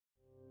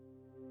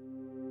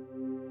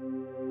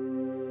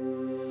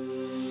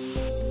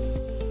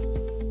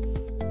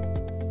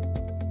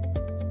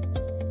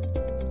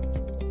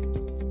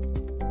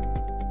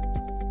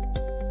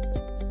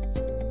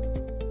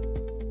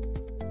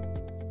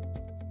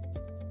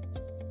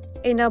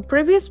In our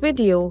previous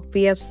video,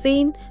 we have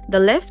seen the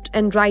left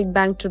and right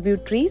bank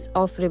tributaries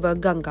of river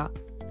Ganga.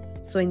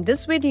 So in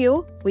this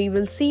video, we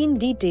will see in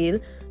detail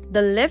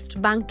the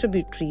left bank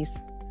tributaries.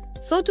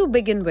 So to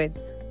begin with,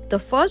 the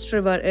first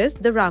river is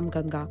the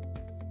Ramganga.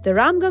 The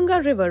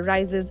Ramganga river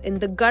rises in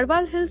the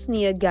Garhwal Hills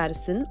near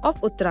Garrison of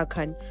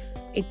Uttarakhand.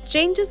 It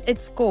changes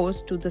its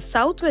course to the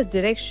southwest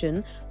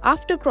direction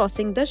after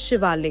crossing the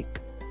Shivalik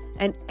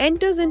and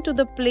enters into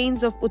the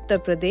plains of Uttar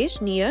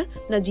Pradesh near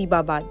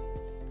Najibabad.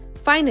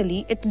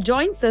 Finally, it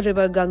joins the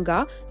river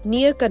Ganga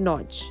near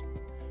Kannauj.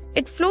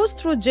 It flows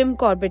through Jim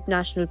Corbett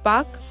National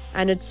Park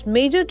and its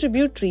major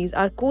tributaries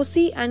are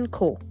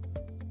𝐂𝐨𝐧𝐬𝐭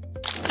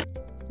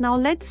Now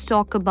let's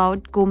talk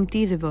about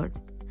Gomti River.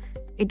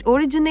 It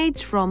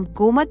originates from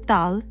Gomat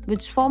Tal,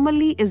 which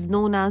formerly is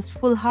known as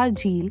Fulhar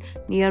Jheel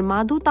near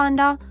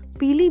Madhutanda,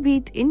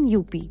 Pilibhit in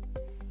UP.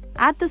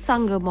 At the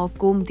Sangam of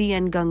Gomti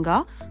and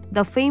Ganga,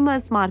 the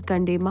famous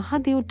Markandeya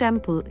Mahadev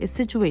temple is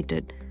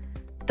situated.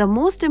 The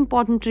most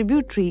important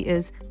tributary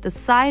is the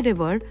Sai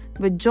River,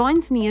 which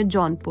joins near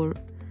Jaunpur.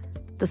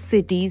 The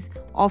cities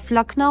of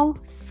Lucknow,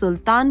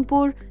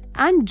 Sultanpur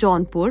and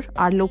Jaunpur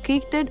are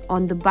located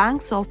on the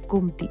banks of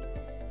Gomti.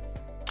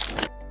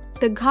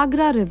 The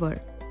Ghagra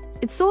River.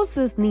 Its source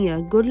is near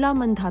Gurla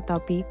Mandhata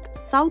Peak,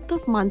 south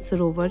of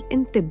Mansarovar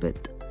in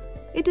Tibet.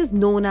 It is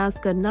known as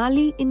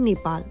Karnali in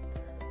Nepal.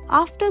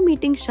 After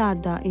meeting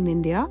Sharda in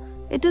India,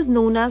 it is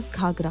known as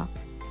Ghagra.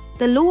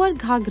 The lower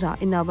Ghagra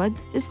in Awadh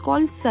is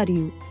called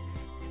Saryu.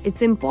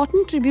 Its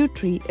important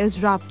tributary is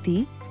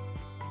Rapti.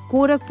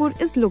 Gorakhpur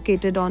is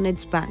located on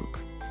its bank.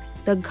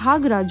 The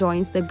Ghagra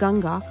joins the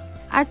Ganga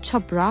at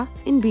Chhapra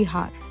in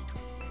Bihar.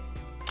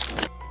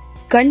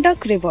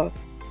 Gandak River.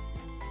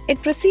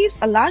 It receives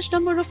a large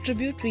number of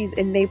tributaries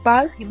in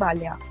Nepal,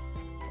 Himalaya.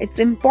 Its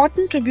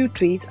important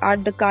tributaries are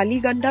the Kali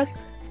Gandak,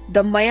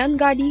 the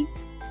Mayangadi,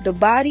 the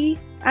Bari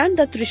and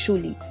the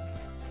Trishuli.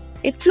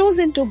 It flows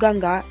into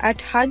Ganga at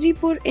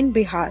Hajipur in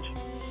Bihar.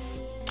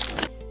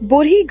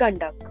 Burhi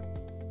Gandak.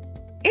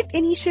 It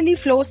initially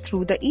flows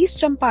through the East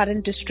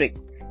Champaran district.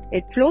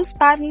 It flows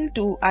parallel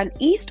to and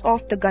east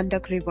of the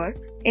Gandak River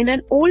in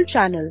an old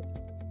channel.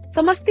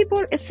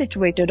 Samastipur is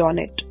situated on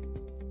it.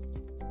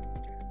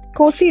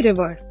 𝐂𝐨𝐧𝐬𝐭𝐡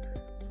River.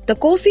 The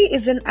𝐂𝐨𝐴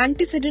is an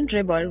antecedent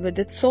river with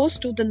its source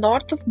to the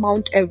north of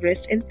Mount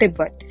Everest in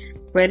Tibet,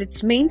 where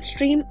its main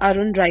stream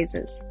Arun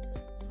rises.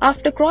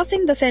 After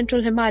crossing the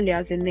central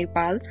Himalayas in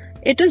Nepal,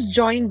 it is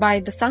joined by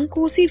the Sang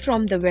𝐂𝐶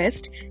from the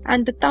west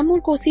and the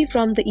Tamur 𝐂𝐶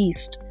from the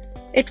east.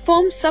 It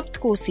forms Sapt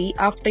𝐂𝐶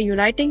after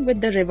uniting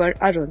with the river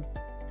Arun.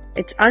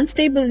 Its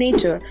unstable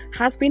nature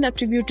has been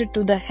attributed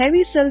to the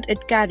heavy silt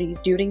it carries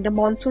during the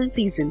monsoon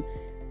season.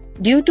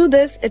 Due to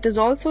this, it is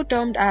also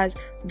termed as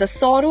the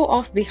sorrow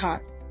of Bihar.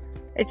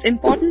 Its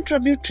important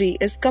tributary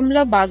is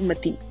Kamla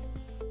Bagmati.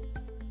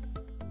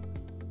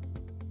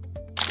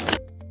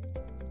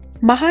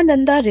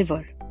 Mahananda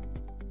River.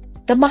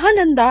 The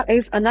Mahananda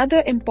is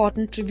another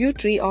important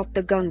tributary of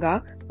the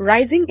Ganga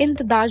rising in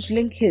the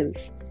Darjeeling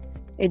Hills.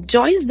 It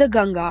joins the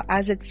Ganga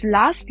as its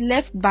last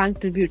left bank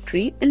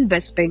tributary in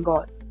West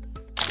Bengal.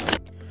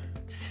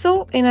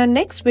 So in our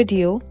next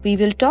video, we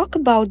will talk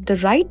about the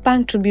right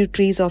bank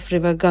tributaries of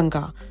river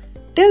Ganga.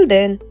 Till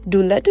then,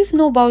 do let us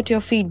know about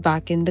your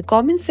feedback in the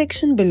comment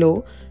section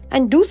below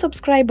and do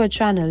subscribe our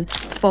channel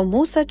for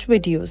more such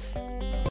videos.